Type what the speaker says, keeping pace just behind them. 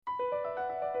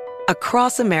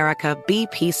Across America,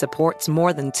 BP supports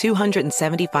more than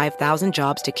 275,000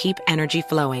 jobs to keep energy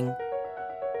flowing.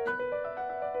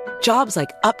 Jobs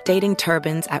like updating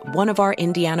turbines at one of our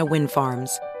Indiana wind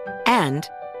farms and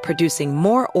producing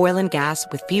more oil and gas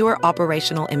with fewer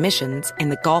operational emissions in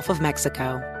the Gulf of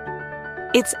Mexico.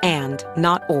 It's and,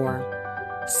 not or.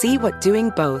 See what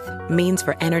doing both means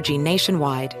for energy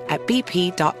nationwide at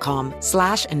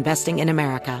bp.com/investing in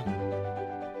America.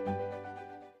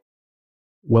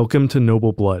 Welcome to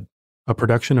Noble Blood, a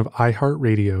production of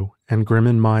iHeartRadio and Grim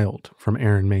and Mild from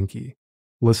Aaron Mahnke.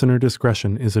 Listener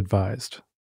discretion is advised.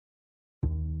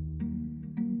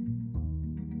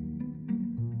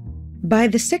 By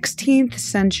the 16th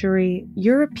century,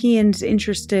 Europeans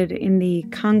interested in the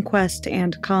conquest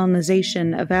and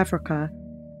colonization of Africa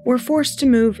were forced to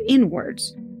move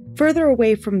inwards, further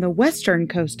away from the western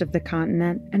coast of the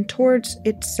continent and towards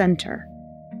its center.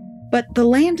 But the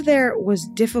land there was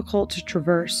difficult to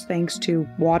traverse thanks to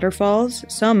waterfalls,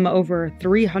 some over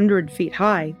 300 feet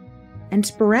high, and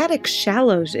sporadic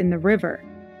shallows in the river,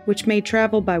 which made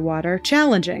travel by water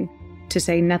challenging, to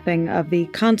say nothing of the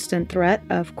constant threat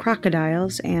of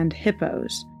crocodiles and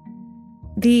hippos.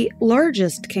 The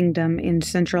largest kingdom in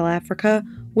Central Africa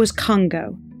was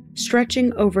Congo,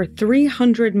 stretching over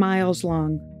 300 miles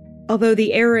long, although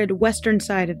the arid western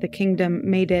side of the kingdom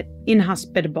made it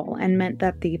inhospitable and meant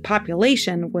that the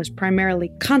population was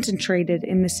primarily concentrated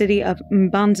in the city of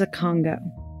Mbanza, Congo.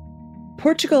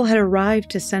 Portugal had arrived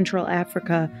to Central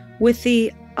Africa with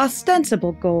the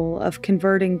ostensible goal of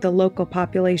converting the local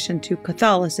population to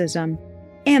Catholicism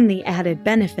and the added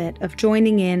benefit of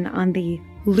joining in on the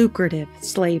lucrative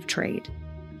slave trade.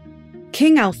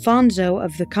 King Alfonso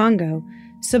of the Congo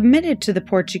submitted to the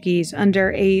Portuguese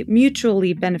under a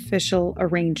mutually beneficial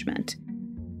arrangement.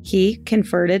 He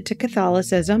converted to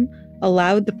Catholicism,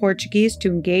 allowed the Portuguese to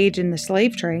engage in the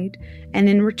slave trade, and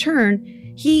in return,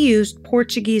 he used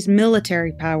Portuguese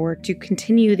military power to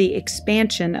continue the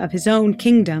expansion of his own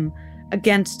kingdom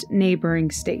against neighboring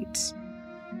states.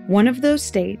 One of those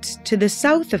states, to the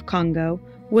south of Congo,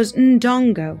 was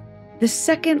Ndongo, the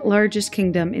second largest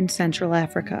kingdom in Central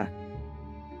Africa.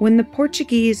 When the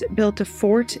Portuguese built a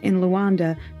fort in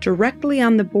Luanda directly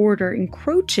on the border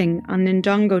encroaching on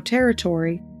Ndongo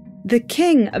territory, the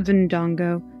king of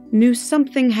Ndongo knew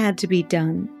something had to be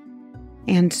done.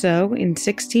 And so, in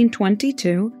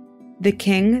 1622, the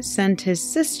king sent his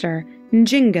sister,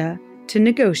 Njinga, to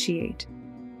negotiate.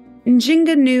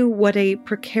 Njinga knew what a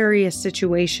precarious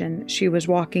situation she was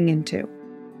walking into.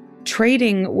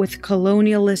 Trading with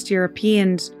colonialist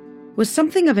Europeans was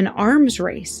something of an arms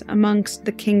race amongst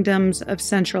the kingdoms of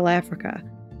Central Africa.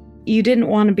 You didn't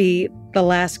want to be the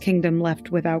last kingdom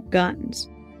left without guns.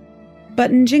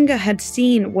 But Njinga had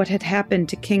seen what had happened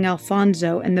to King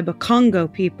Alfonso and the Bakongo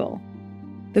people.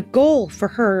 The goal for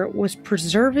her was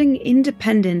preserving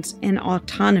independence and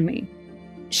autonomy.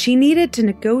 She needed to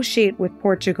negotiate with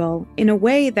Portugal in a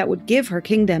way that would give her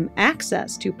kingdom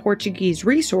access to Portuguese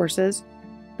resources,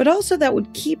 but also that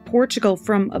would keep Portugal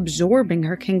from absorbing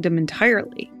her kingdom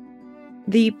entirely.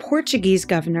 The Portuguese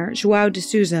governor, João de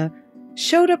Sousa,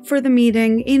 showed up for the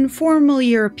meeting in formal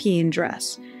European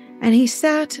dress, and he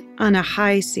sat on a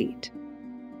high seat.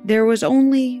 There was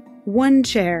only one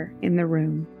chair in the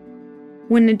room.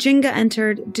 When Njinga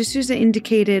entered, de Sousa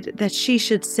indicated that she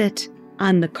should sit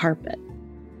on the carpet.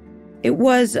 It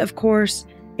was, of course,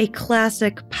 a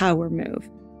classic power move,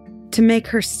 to make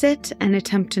her sit and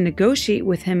attempt to negotiate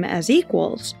with him as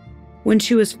equals when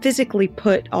she was physically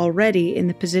put already in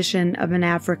the position of an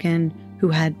African who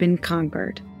had been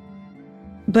conquered.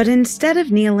 But instead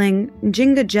of kneeling,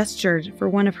 Njinga gestured for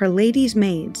one of her lady's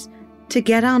maids to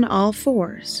get on all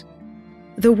fours.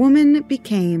 The woman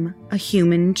became a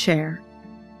human chair.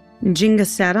 Njinga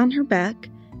sat on her back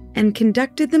and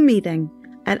conducted the meeting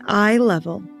at eye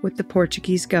level with the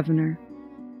Portuguese governor.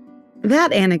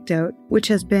 That anecdote, which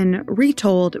has been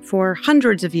retold for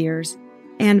hundreds of years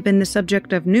and been the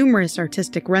subject of numerous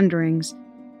artistic renderings,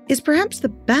 is perhaps the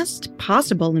best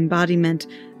possible embodiment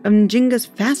of Njinga's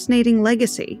fascinating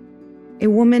legacy. A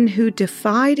woman who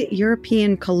defied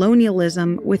European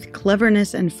colonialism with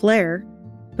cleverness and flair,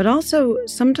 but also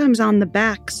sometimes on the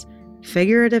backs,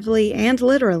 figuratively and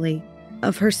literally,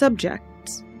 of her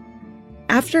subjects.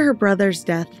 After her brother's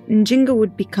death, Njinga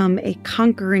would become a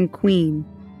conquering queen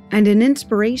and an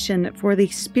inspiration for the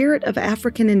spirit of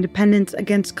African independence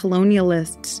against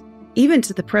colonialists, even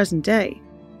to the present day.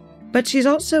 But she's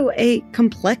also a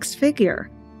complex figure.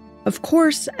 Of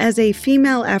course, as a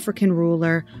female African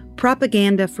ruler,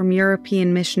 propaganda from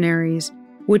European missionaries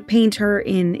would paint her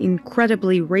in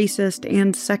incredibly racist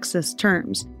and sexist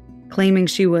terms, claiming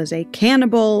she was a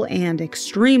cannibal and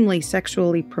extremely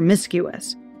sexually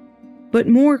promiscuous. But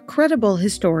more credible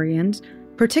historians,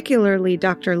 particularly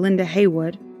Dr. Linda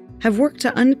Haywood, have worked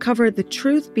to uncover the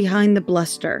truth behind the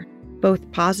bluster,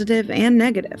 both positive and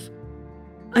negative.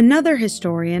 Another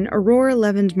historian, Aurora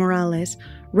Levins Morales,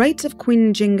 writes of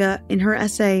Queen Njinga in her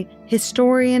essay,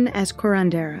 Historian as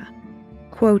Curandera.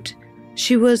 Quote,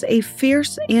 "She was a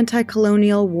fierce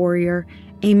anti-colonial warrior,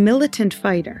 a militant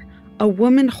fighter, a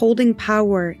woman holding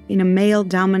power in a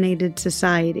male-dominated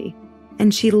society,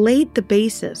 and she laid the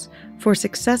basis for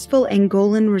successful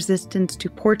Angolan resistance to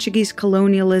Portuguese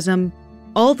colonialism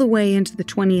all the way into the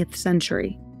 20th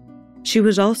century. She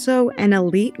was also an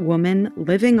elite woman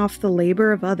living off the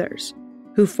labor of others,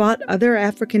 who fought other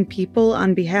African people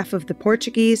on behalf of the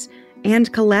Portuguese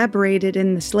and collaborated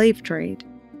in the slave trade.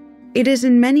 It is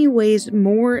in many ways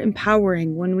more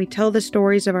empowering when we tell the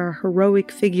stories of our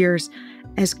heroic figures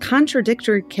as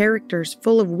contradictory characters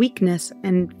full of weakness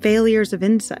and failures of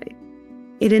insight.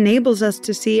 It enables us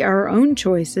to see our own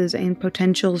choices and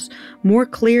potentials more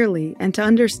clearly and to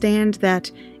understand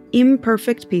that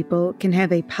imperfect people can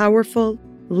have a powerful,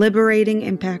 liberating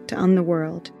impact on the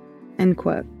world." End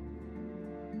quote.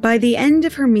 By the end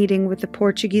of her meeting with the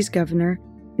Portuguese governor,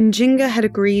 Njinga had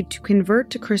agreed to convert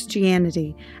to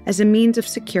Christianity as a means of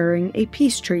securing a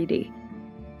peace treaty.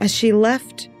 As she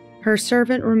left, her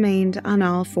servant remained on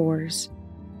all fours.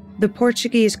 The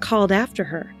Portuguese called after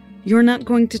her. "You're not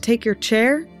going to take your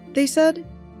chair?" they said.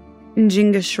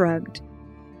 Njinga shrugged.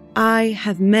 "I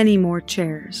have many more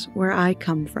chairs where I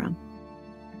come from."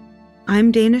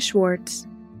 I'm Dana Schwartz,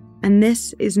 and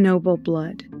this is Noble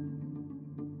Blood.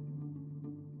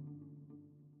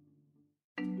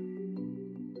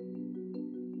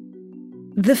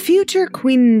 The future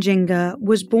Queen Njinga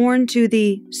was born to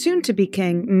the soon-to-be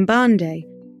king Mbande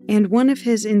and one of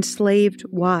his enslaved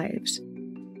wives.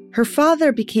 Her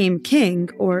father became king,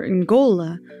 or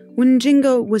Angola, when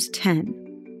Njinga was 10.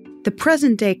 The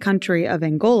present-day country of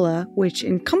Angola, which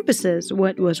encompasses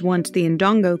what was once the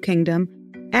Ndongo Kingdom,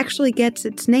 actually gets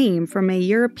its name from a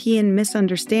European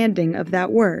misunderstanding of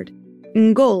that word,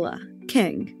 Ngola,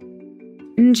 king.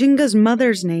 Njinga's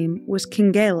mother's name was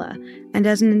Kingela, and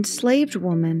as an enslaved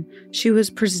woman, she was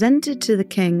presented to the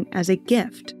king as a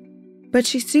gift. But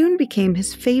she soon became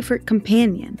his favorite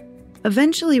companion,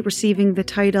 eventually receiving the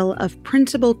title of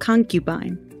principal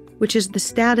concubine, which is the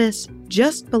status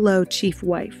just below chief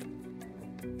wife.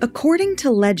 According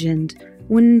to legend,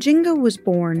 when Njinga was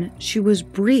born, she was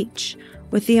breech,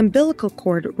 with the umbilical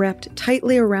cord wrapped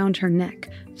tightly around her neck,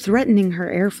 threatening her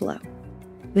airflow.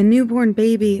 The newborn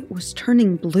baby was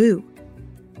turning blue.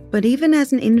 But even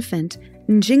as an infant,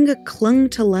 Njinga clung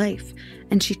to life,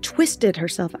 and she twisted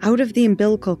herself out of the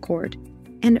umbilical cord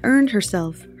and earned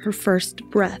herself her first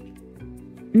breath.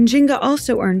 Njinga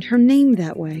also earned her name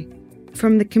that way,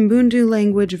 from the Kimbundu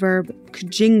language verb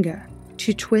kujinga,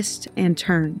 to twist and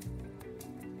turn.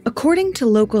 According to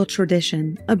local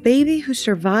tradition, a baby who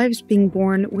survives being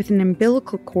born with an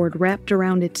umbilical cord wrapped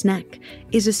around its neck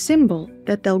is a symbol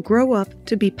that they'll grow up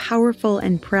to be powerful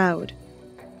and proud.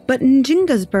 But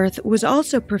Njinga's birth was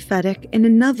also prophetic in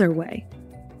another way.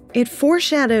 It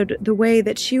foreshadowed the way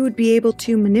that she would be able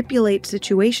to manipulate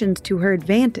situations to her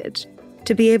advantage,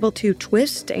 to be able to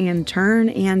twist and turn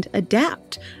and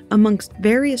adapt amongst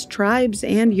various tribes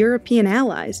and European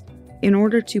allies in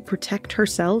order to protect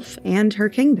herself and her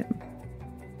kingdom.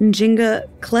 Njinga,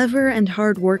 clever and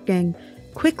hardworking,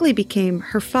 quickly became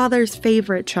her father's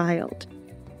favorite child.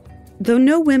 Though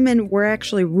no women were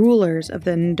actually rulers of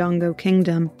the Ndongo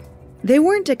Kingdom, they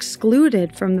weren't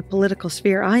excluded from the political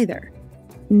sphere either.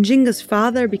 Njinga's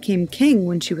father became king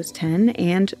when she was 10,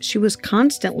 and she was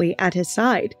constantly at his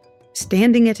side,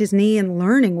 standing at his knee and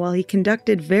learning while he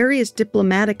conducted various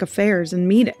diplomatic affairs and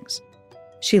meetings.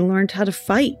 She learned how to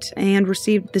fight and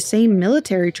received the same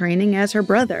military training as her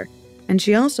brother, and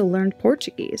she also learned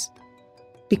Portuguese.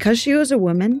 Because she was a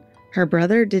woman, her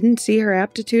brother didn't see her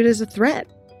aptitude as a threat.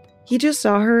 He just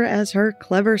saw her as her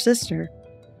clever sister.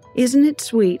 Isn't it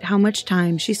sweet how much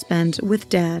time she spends with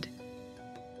Dad?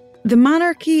 The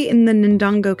monarchy in the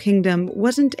Ndongo Kingdom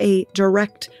wasn't a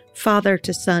direct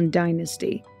father-to-son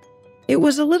dynasty. It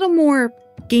was a little more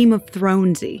Game of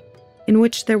Thronesy, in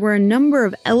which there were a number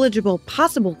of eligible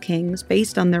possible kings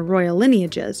based on their royal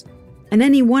lineages, and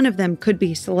any one of them could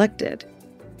be selected.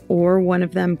 Or one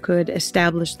of them could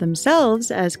establish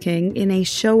themselves as king in a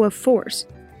show of force,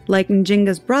 like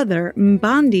Njinga's brother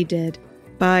Mbandi did,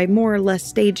 by more or less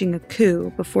staging a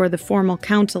coup before the formal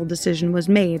council decision was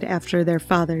made after their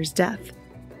father's death.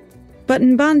 But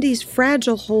Mbandi's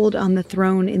fragile hold on the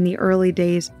throne in the early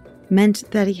days meant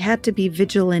that he had to be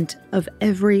vigilant of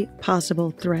every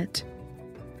possible threat.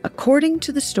 According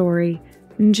to the story,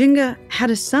 Njinga had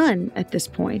a son at this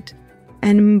point,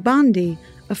 and Mbandi,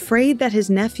 afraid that his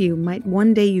nephew might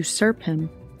one day usurp him,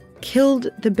 killed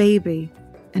the baby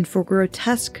and, for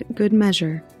grotesque good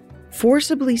measure,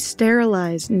 forcibly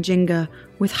sterilized Njinga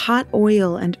with hot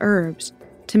oil and herbs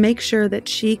to make sure that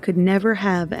she could never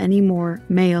have any more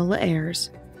male heirs.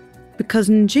 Because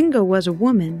Njinga was a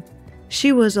woman,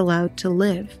 she was allowed to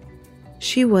live.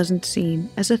 She wasn't seen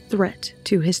as a threat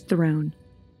to his throne.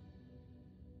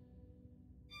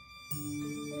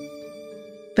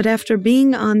 But after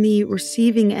being on the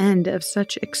receiving end of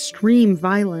such extreme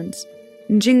violence,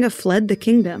 Njinga fled the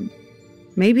kingdom.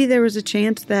 Maybe there was a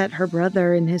chance that her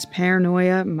brother, in his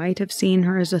paranoia, might have seen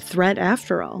her as a threat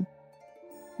after all.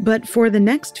 But for the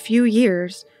next few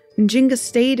years, Njinga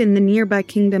stayed in the nearby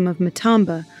kingdom of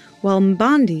Matamba, while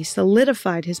Mbandi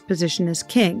solidified his position as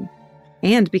king,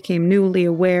 and became newly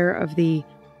aware of the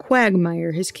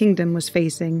quagmire his kingdom was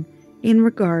facing in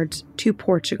regards to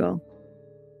Portugal.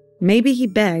 Maybe he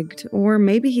begged, or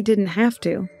maybe he didn't have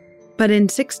to, but in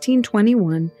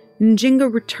 1621,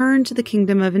 Njinga returned to the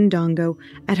kingdom of Ndongo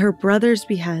at her brother's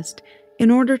behest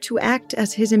in order to act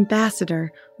as his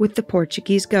ambassador with the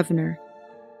Portuguese governor.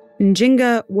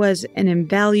 Njinga was an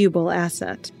invaluable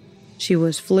asset. She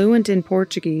was fluent in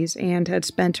Portuguese and had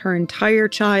spent her entire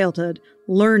childhood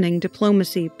learning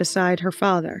diplomacy beside her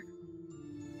father.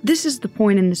 This is the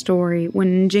point in the story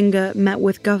when Njinga met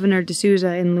with Governor de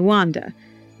Souza in Luanda,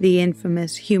 the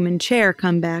infamous human chair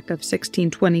comeback of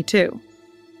 1622.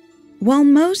 While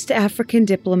most African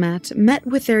diplomats met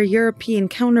with their European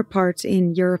counterparts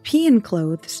in European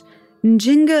clothes,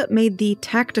 Njinga made the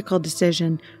tactical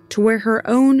decision to wear her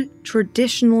own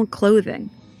traditional clothing.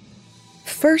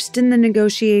 First in the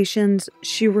negotiations,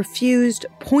 she refused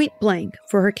point blank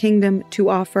for her kingdom to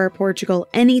offer Portugal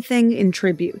anything in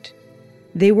tribute.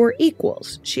 They were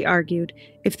equals, she argued.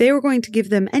 If they were going to give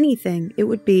them anything, it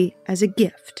would be as a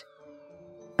gift.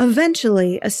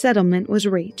 Eventually, a settlement was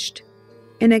reached.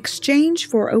 In exchange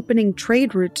for opening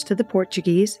trade routes to the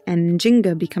Portuguese and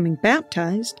Njinga becoming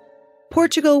baptized,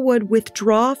 Portugal would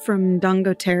withdraw from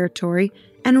Ndongo territory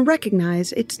and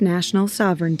recognize its national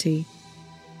sovereignty.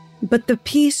 But the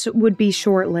peace would be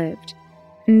short-lived.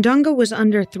 Ndongo was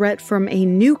under threat from a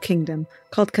new kingdom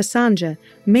called Kassanja,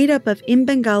 made up of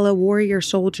Imbangala warrior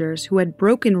soldiers who had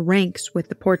broken ranks with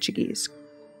the Portuguese.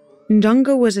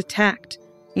 Ndongo was attacked,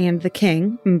 and the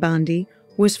king, Mbandi,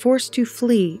 was forced to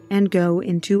flee and go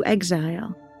into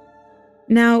exile.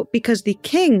 Now, because the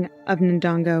king of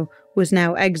Ndongo was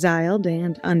now exiled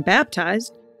and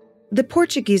unbaptized, the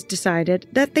Portuguese decided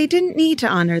that they didn't need to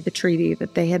honor the treaty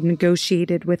that they had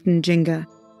negotiated with Njinga.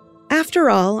 After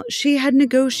all, she had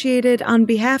negotiated on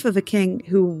behalf of a king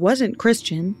who wasn't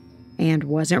Christian and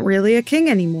wasn't really a king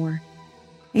anymore.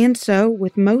 And so,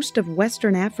 with most of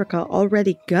Western Africa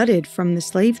already gutted from the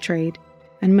slave trade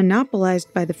and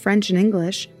monopolized by the French and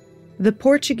English, the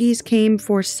Portuguese came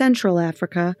for Central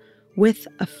Africa with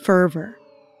a fervor.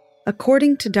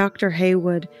 According to Dr.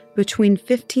 Haywood, between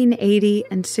 1580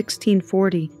 and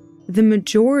 1640, the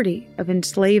majority of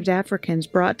enslaved Africans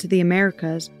brought to the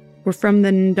Americas were from the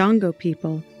Ndongo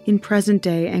people in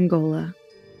present-day Angola.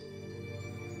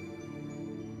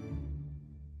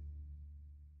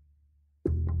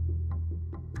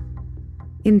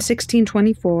 In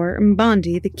 1624,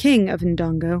 Mbandi, the king of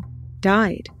Ndongo,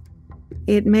 died.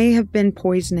 It may have been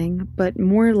poisoning, but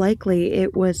more likely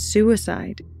it was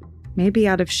suicide, maybe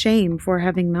out of shame for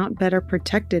having not better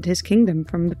protected his kingdom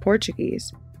from the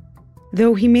Portuguese.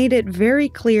 Though he made it very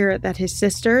clear that his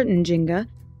sister, Njinga,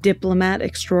 diplomat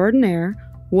extraordinaire,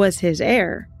 was his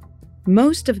heir,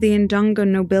 most of the Ndongo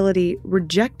nobility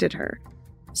rejected her,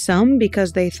 some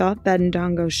because they thought that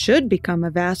Ndongo should become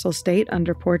a vassal state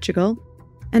under Portugal,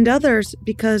 and others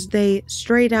because they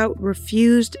straight out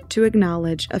refused to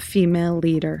acknowledge a female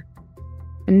leader.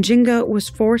 Njinga was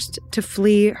forced to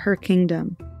flee her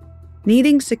kingdom.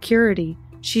 Needing security,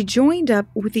 she joined up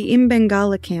with the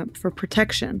Imbangala camp for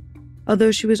protection,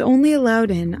 although she was only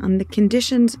allowed in on the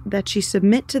conditions that she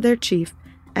submit to their chief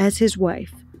as his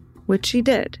wife, which she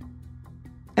did.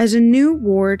 As a new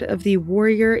ward of the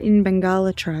warrior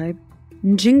Imbangala tribe,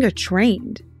 Njinga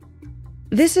trained.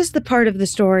 This is the part of the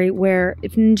story where,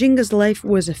 if Njinga's life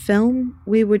was a film,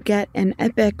 we would get an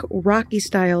epic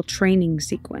Rocky-style training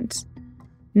sequence.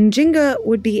 Njinga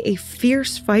would be a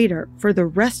fierce fighter for the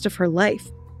rest of her life,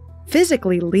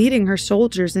 physically leading her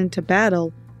soldiers into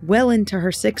battle well into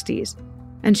her 60s,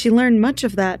 and she learned much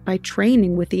of that by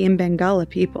training with the Imbangala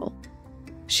people.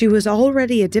 She was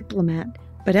already a diplomat,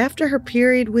 but after her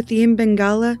period with the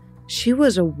Imbangala, she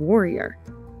was a warrior.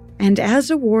 And as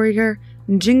a warrior,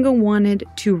 Njinga wanted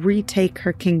to retake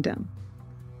her kingdom.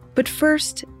 But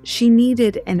first, she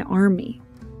needed an army.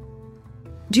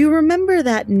 Do you remember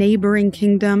that neighboring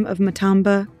kingdom of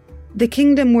Matamba? The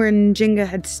kingdom where Njinga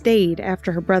had stayed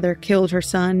after her brother killed her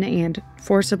son and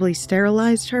forcibly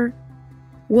sterilized her?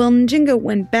 Well, Njinga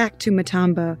went back to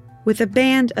Matamba with a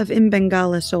band of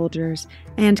Mbangala soldiers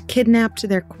and kidnapped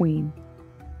their queen.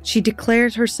 She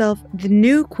declared herself the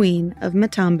new queen of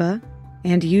Matamba,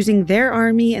 and using their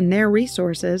army and their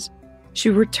resources, she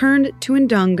returned to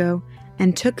Ndongo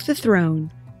and took the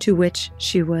throne to which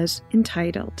she was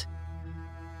entitled.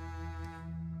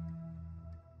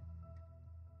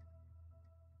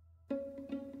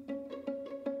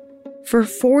 For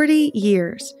 40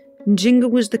 years, Njinga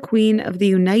was the queen of the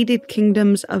United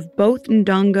Kingdoms of both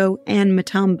Ndongo and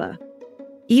Matamba.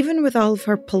 Even with all of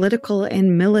her political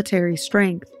and military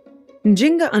strength,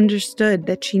 Njinga understood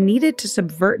that she needed to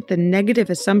subvert the negative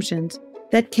assumptions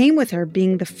that came with her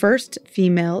being the first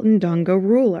female Ndongo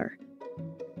ruler.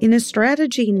 In a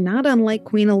strategy not unlike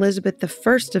Queen Elizabeth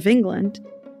I of England,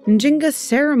 Njinga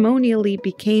ceremonially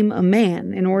became a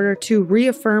man in order to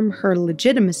reaffirm her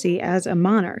legitimacy as a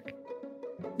monarch.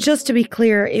 Just to be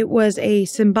clear, it was a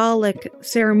symbolic,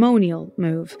 ceremonial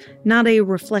move, not a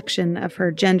reflection of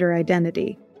her gender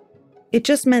identity. It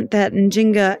just meant that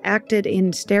Njinga acted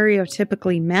in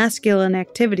stereotypically masculine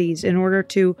activities in order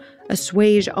to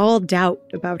assuage all doubt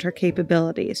about her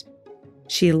capabilities.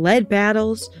 She led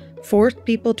battles, forced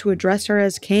people to address her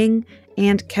as king,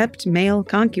 and kept male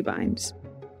concubines.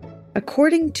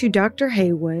 According to Dr.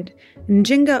 Haywood,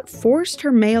 Njinga forced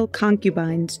her male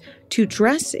concubines to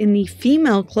dress in the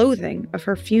female clothing of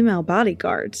her female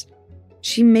bodyguards.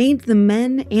 She made the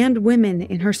men and women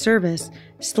in her service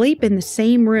sleep in the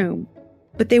same room,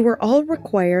 but they were all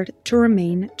required to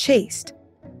remain chaste.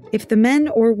 If the men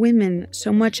or women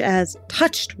so much as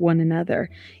touched one another,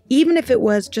 even if it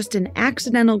was just an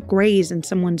accidental graze in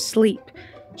someone's sleep,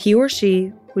 he or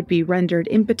she would be rendered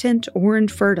impotent or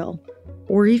infertile,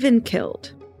 or even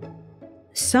killed.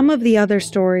 Some of the other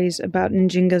stories about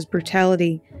Njinga's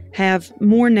brutality have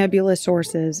more nebulous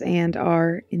sources and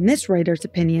are, in this writer's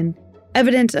opinion,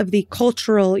 evidence of the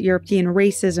cultural European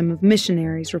racism of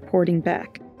missionaries reporting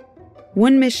back.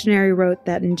 One missionary wrote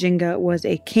that Njinga was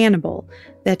a cannibal,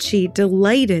 that she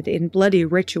delighted in bloody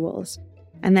rituals,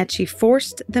 and that she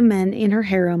forced the men in her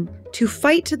harem to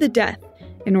fight to the death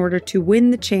in order to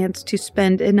win the chance to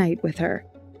spend a night with her.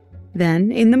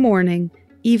 Then, in the morning,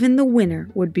 even the winner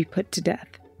would be put to death.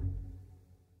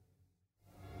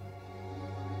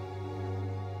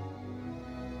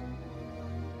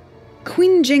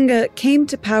 Queen Njinga came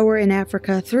to power in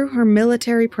Africa through her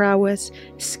military prowess,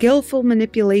 skillful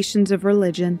manipulations of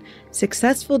religion,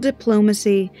 successful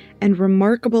diplomacy, and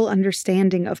remarkable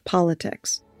understanding of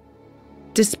politics.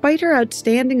 Despite her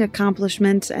outstanding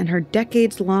accomplishments and her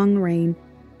decades-long reign,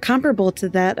 comparable to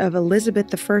that of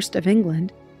Elizabeth I of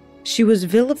England, she was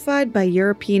vilified by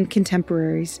European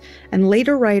contemporaries and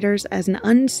later writers as an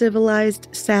uncivilized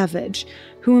savage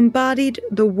who embodied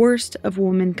the worst of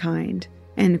womankind.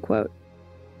 End quote.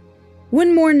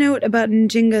 One more note about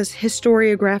Njinga's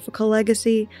historiographical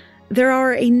legacy: there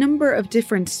are a number of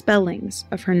different spellings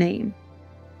of her name.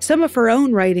 Some of her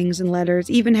own writings and letters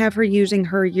even have her using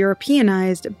her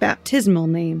Europeanized baptismal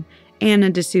name, Anna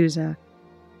de Souza.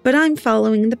 But I'm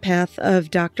following the path of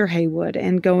Dr. Haywood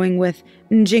and going with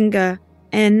Njinga,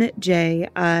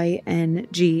 Njinga.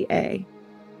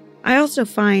 I also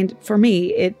find, for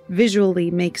me, it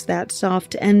visually makes that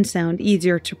soft N sound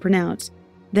easier to pronounce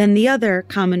than the other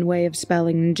common way of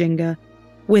spelling Njinga,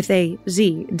 with a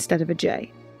Z instead of a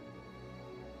J.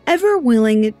 Ever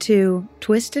willing to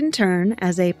twist and turn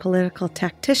as a political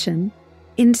tactician,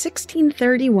 in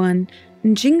 1631,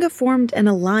 Njinga formed an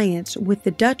alliance with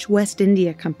the Dutch West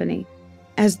India Company,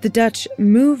 as the Dutch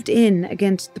moved in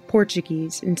against the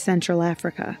Portuguese in Central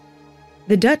Africa.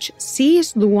 The Dutch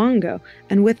seized Luango,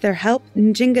 and with their help,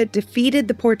 Njinga defeated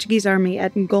the Portuguese army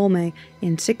at Ngolme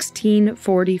in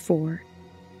 1644.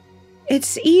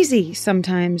 It's easy,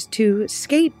 sometimes, to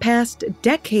skate past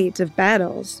decades of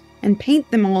battles and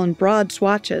paint them all in broad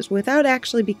swatches without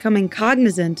actually becoming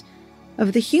cognizant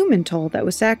of the human toll that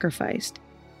was sacrificed.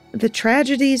 The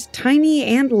tragedies, tiny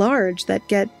and large, that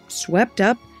get swept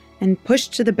up and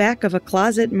pushed to the back of a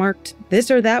closet marked this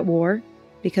or that war,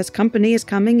 because company is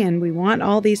coming and we want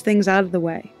all these things out of the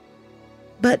way.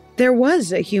 But there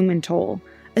was a human toll,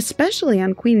 especially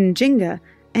on Queen Njinga,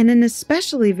 and an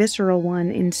especially visceral one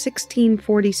in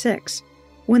 1646,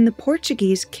 when the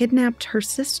Portuguese kidnapped her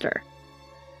sister.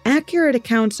 Accurate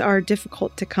accounts are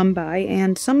difficult to come by,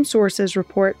 and some sources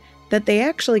report that they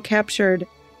actually captured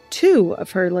 2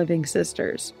 of her living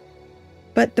sisters.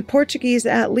 But the Portuguese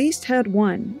at least had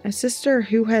one, a sister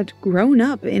who had grown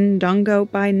up in Ndongo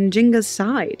by Njinga's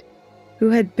side, who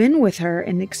had been with her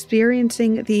and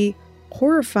experiencing the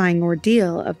horrifying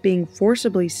ordeal of being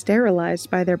forcibly sterilized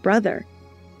by their brother.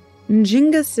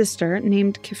 Njinga's sister,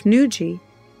 named Kifnuji,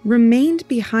 remained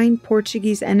behind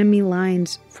Portuguese enemy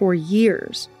lines for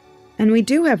years, and we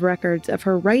do have records of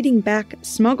her writing back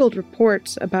smuggled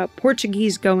reports about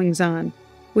Portuguese goings-on,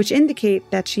 which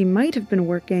indicate that she might have been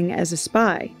working as a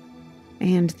spy.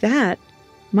 And that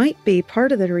might be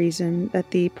part of the reason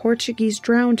that the Portuguese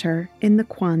drowned her in the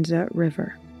Kwanza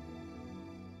River.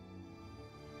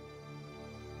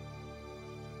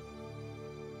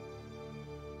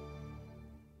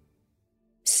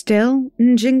 Still,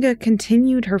 Njinga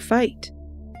continued her fight.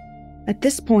 At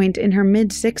this point in her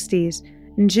mid-60s,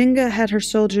 Njinga had her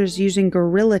soldiers using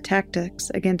guerrilla tactics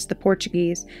against the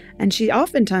Portuguese, and she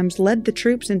oftentimes led the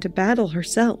troops into battle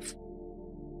herself.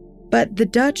 But the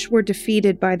Dutch were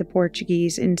defeated by the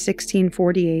Portuguese in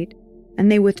 1648, and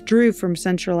they withdrew from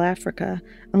Central Africa,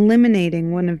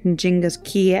 eliminating one of Njinga's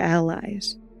key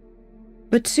allies.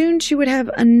 But soon she would have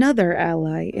another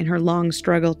ally in her long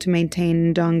struggle to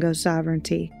maintain Ndongo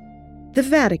sovereignty, the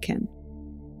Vatican.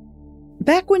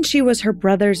 Back when she was her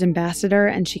brother's ambassador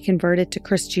and she converted to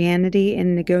Christianity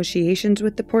in negotiations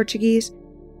with the Portuguese,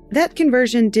 that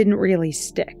conversion didn't really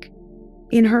stick.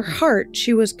 In her heart,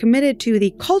 she was committed to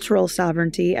the cultural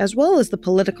sovereignty as well as the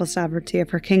political sovereignty of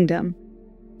her kingdom.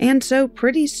 And so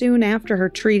pretty soon after her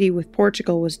treaty with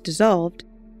Portugal was dissolved,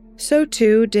 so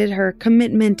too did her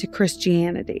commitment to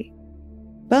Christianity.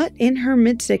 But in her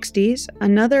mid-60s,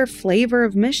 another flavor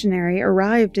of missionary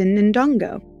arrived in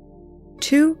Ndongo: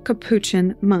 2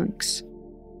 Capuchin monks.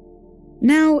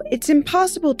 Now, it's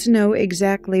impossible to know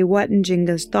exactly what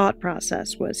Njinga's thought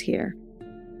process was here.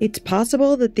 It's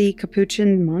possible that the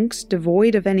Capuchin monks,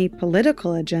 devoid of any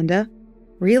political agenda,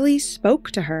 really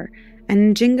spoke to her,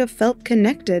 and Njinga felt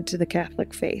connected to the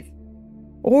Catholic faith.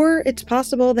 Or it's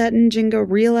possible that Njinga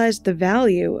realized the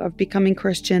value of becoming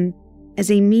Christian as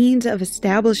a means of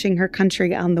establishing her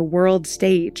country on the world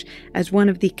stage as one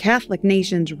of the Catholic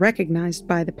nations recognized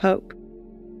by the Pope.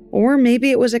 Or maybe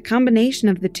it was a combination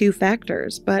of the two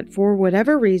factors, but for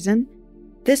whatever reason,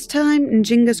 this time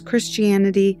Njinga's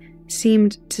Christianity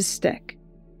seemed to stick.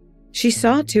 She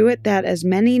saw to it that as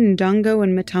many Ndongo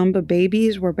and Matamba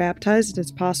babies were baptized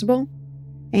as possible,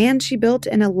 and she built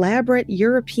an elaborate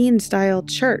European-style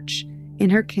church in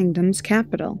her kingdom's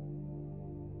capital.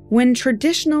 When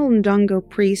traditional Ndongo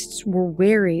priests were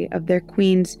wary of their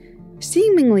queen's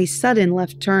seemingly sudden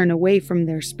left turn away from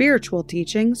their spiritual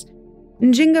teachings,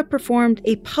 Njinga performed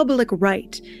a public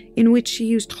rite in which she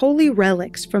used holy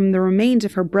relics from the remains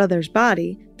of her brother's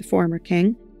body, the former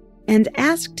king, and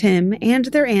asked him and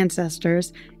their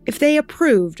ancestors if they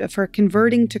approved of her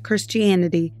converting to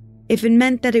Christianity if it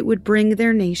meant that it would bring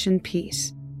their nation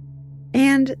peace.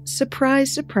 And,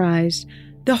 surprise, surprise,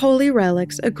 the holy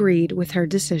relics agreed with her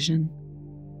decision.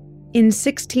 In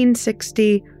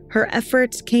 1660, her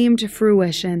efforts came to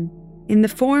fruition in the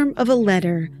form of a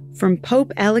letter from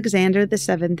Pope Alexander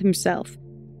VII himself,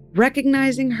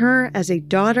 recognizing her as a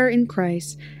daughter in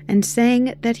Christ and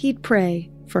saying that he'd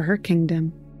pray for her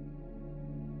kingdom.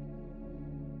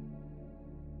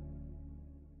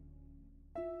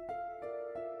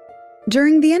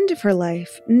 During the end of her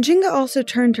life, Njinga also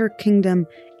turned her kingdom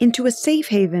into a safe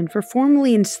haven for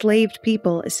formerly enslaved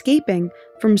people escaping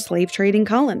from slave-trading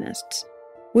colonists,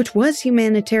 which was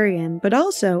humanitarian but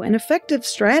also an effective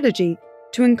strategy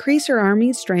to increase her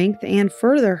army's strength and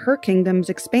further her kingdom's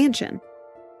expansion.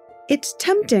 It's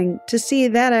tempting to see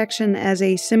that action as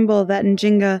a symbol that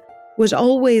Njinga was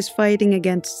always fighting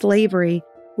against slavery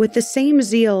with the same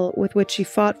zeal with which she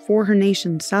fought for her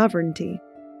nation's sovereignty.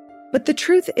 But the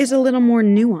truth is a little more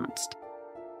nuanced.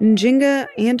 Njinga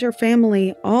and her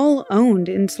family all owned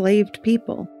enslaved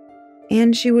people,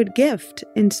 and she would gift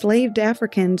enslaved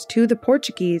Africans to the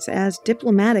Portuguese as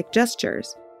diplomatic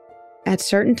gestures. At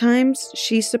certain times,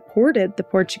 she supported the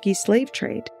Portuguese slave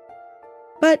trade.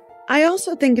 But I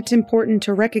also think it's important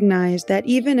to recognize that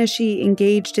even as she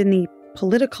engaged in the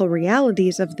political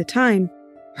realities of the time,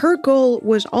 her goal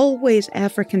was always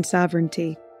African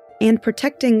sovereignty and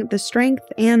protecting the strength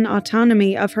and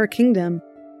autonomy of her kingdom,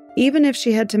 even if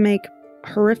she had to make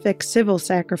horrific civil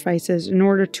sacrifices in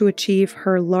order to achieve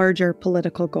her larger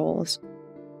political goals.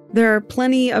 There are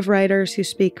plenty of writers who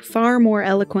speak far more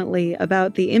eloquently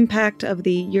about the impact of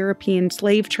the European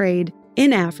slave trade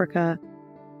in Africa.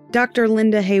 Dr.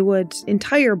 Linda Haywood's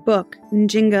entire book,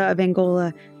 Njinga of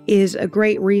Angola, is a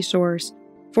great resource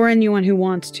for anyone who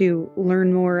wants to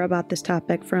learn more about this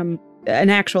topic from an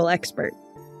actual expert.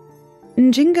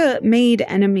 Njinga made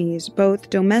enemies, both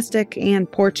domestic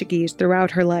and Portuguese, throughout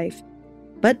her life.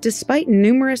 But despite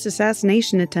numerous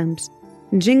assassination attempts,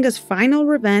 Njinga's final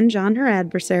revenge on her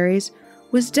adversaries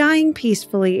was dying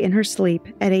peacefully in her sleep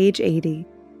at age 80.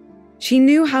 She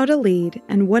knew how to lead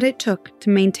and what it took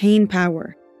to maintain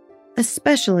power,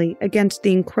 especially against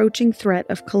the encroaching threat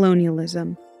of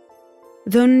colonialism.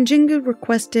 Though Njinga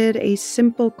requested a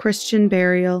simple Christian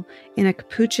burial in a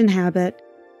capuchin habit,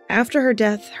 after her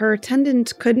death, her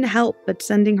attendants couldn't help but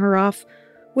sending her off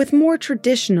with more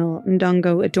traditional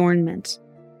Ndongo adornments.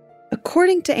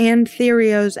 According to Anne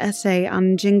Theriot's essay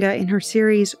on Njinga in her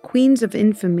series Queens of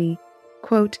Infamy,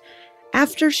 quote,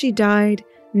 "After she died,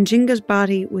 Njinga's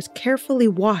body was carefully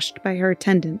washed by her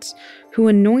attendants, who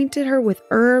anointed her with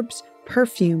herbs,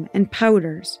 perfume, and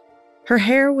powders. Her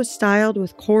hair was styled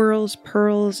with corals,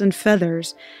 pearls, and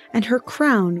feathers, and her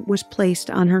crown was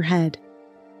placed on her head.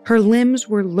 Her limbs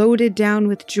were loaded down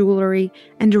with jewelry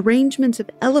and arrangements of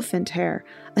elephant hair,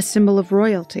 a symbol of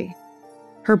royalty.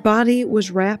 Her body was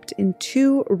wrapped in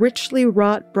 2 richly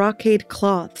wrought brocade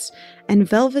cloths, and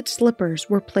velvet slippers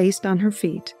were placed on her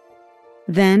feet.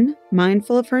 Then,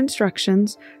 mindful of her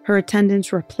instructions, her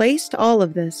attendants replaced all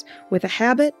of this with a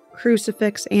habit,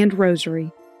 crucifix, and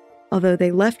rosary, although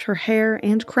they left her hair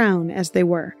and crown as they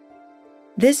were.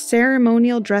 This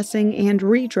ceremonial dressing and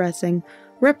redressing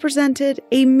represented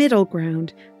a middle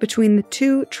ground between the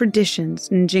 2 traditions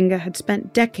Njinga had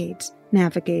spent decades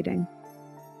navigating.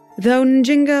 Though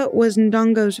Njinga was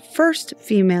Ndongo's first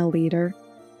female leader,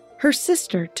 her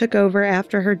sister took over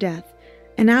after her death,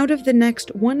 and out of the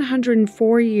next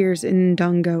 104 years in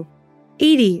Ndongo,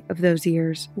 80 of those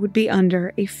years would be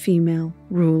under a female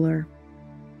ruler.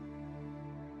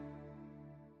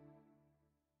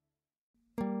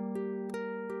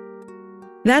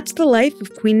 That's the life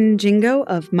of Queen Njinga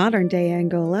of modern-day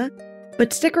Angola,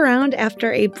 but stick around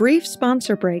after a brief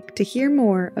sponsor break to hear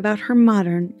more about her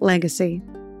modern legacy.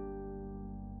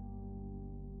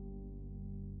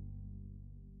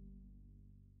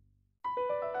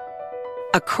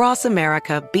 Across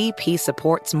America, BP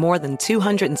supports more than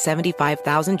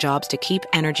 275,000 jobs to keep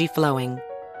energy flowing.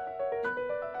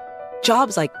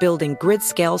 Jobs like building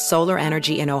grid-scale solar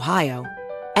energy in Ohio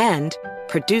and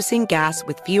producing gas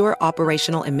with fewer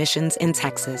operational emissions in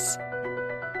Texas.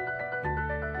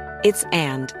 It's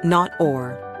and, not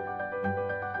or.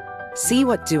 See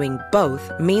what doing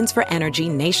both means for energy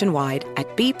nationwide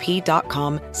at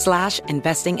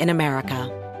bp.com/investing in America.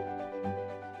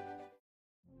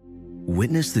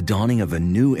 Witness the dawning of a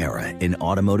new era in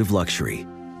automotive luxury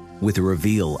with a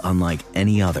reveal unlike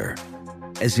any other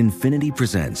as Infiniti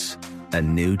presents a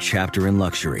new chapter in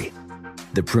luxury,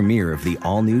 the premiere of the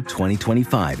all-new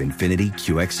 2025 Infiniti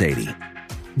QX80.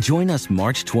 Join us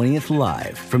March 20th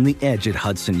live from the Edge at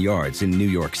Hudson Yards in New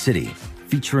York City,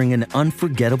 featuring an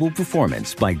unforgettable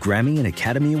performance by Grammy and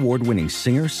Academy Award-winning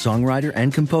singer, songwriter,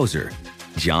 and composer,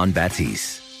 Jon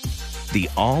Batiste. The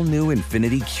all-new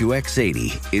Infiniti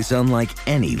QX80 is unlike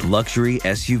any luxury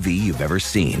SUV you've ever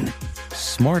seen.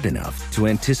 Smart enough to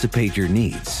anticipate your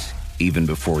needs, even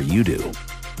before you do.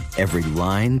 Every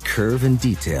line, curve, and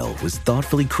detail was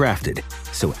thoughtfully crafted,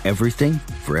 so everything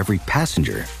for every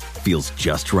passenger feels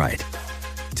just right.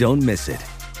 Don't miss it.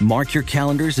 Mark your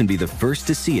calendars and be the first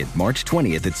to see it March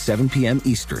 20th at 7 p.m.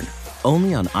 Eastern,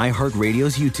 only on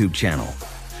iHeartRadio's YouTube channel.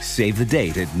 Save the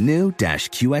date at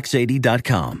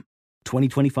new-QX80.com.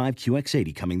 2025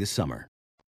 QX80 coming this summer.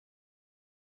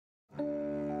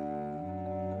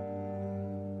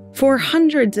 For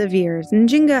hundreds of years,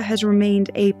 Njinga has remained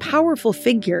a powerful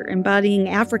figure embodying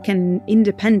African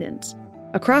independence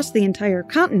across the entire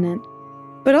continent,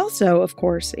 but also, of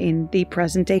course, in the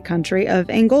present-day country of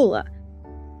Angola.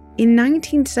 In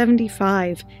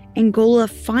 1975, Angola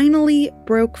finally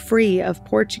broke free of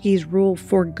Portuguese rule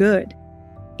for good,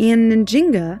 and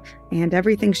Njinga, and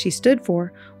everything she stood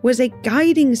for, was a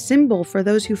guiding symbol for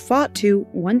those who fought to,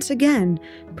 once again,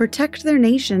 protect their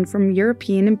nation from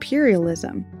European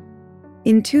imperialism.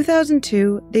 In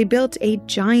 2002, they built a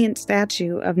giant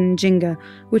statue of Njinga,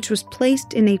 which was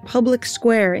placed in a public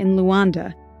square in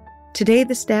Luanda. Today,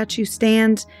 the statue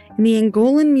stands in the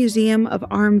Angolan Museum of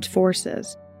Armed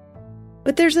Forces.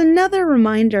 But there's another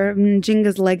reminder of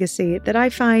Njinga's legacy that I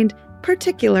find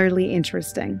particularly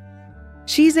interesting.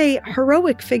 She's a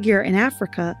heroic figure in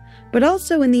Africa, but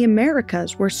also in the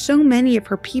Americas, where so many of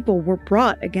her people were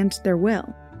brought against their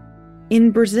will.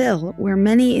 In Brazil, where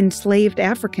many enslaved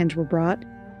Africans were brought,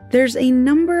 there's a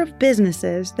number of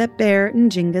businesses that bear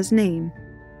Njinga's name.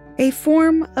 A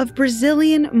form of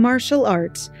Brazilian martial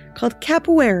arts called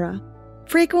capoeira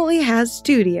frequently has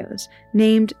studios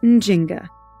named Njinga,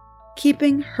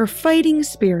 keeping her fighting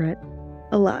spirit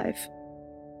alive.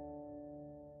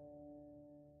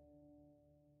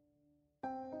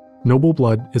 Noble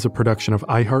Blood is a production of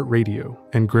iHeartRadio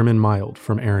and Grim and Mild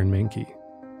from Aaron Mahnke.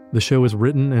 The show is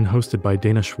written and hosted by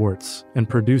Dana Schwartz and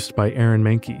produced by Aaron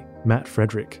Mahnke, Matt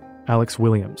Frederick, Alex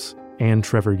Williams, and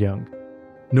Trevor Young.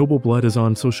 Noble Blood is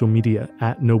on social media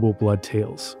at Noble Blood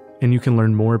Tales, and you can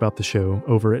learn more about the show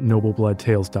over at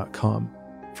noblebloodtales.com.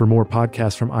 For more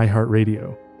podcasts from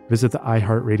iHeartRadio, visit the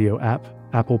iHeartRadio app,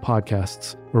 Apple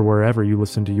Podcasts, or wherever you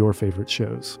listen to your favorite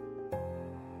shows.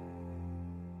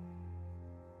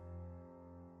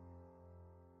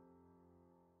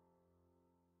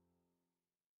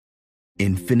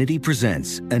 Infinity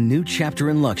presents a new chapter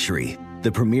in luxury,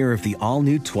 the premiere of the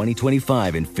all-new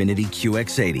 2025 Infinity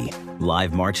QX80,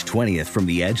 live March 20th from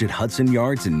the Edge at Hudson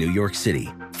Yards in New York City,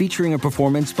 featuring a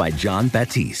performance by John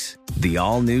Batiste. The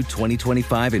all-new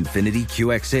 2025 Infinity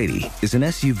QX80 is an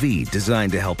SUV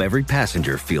designed to help every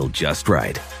passenger feel just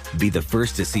right. Be the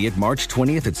first to see it March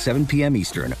 20th at 7 p.m.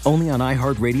 Eastern, only on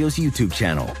iHeartRadio's YouTube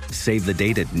channel. Save the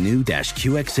date at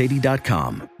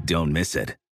new-QX80.com. Don't miss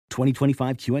it.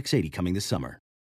 2025 QX80 coming this summer.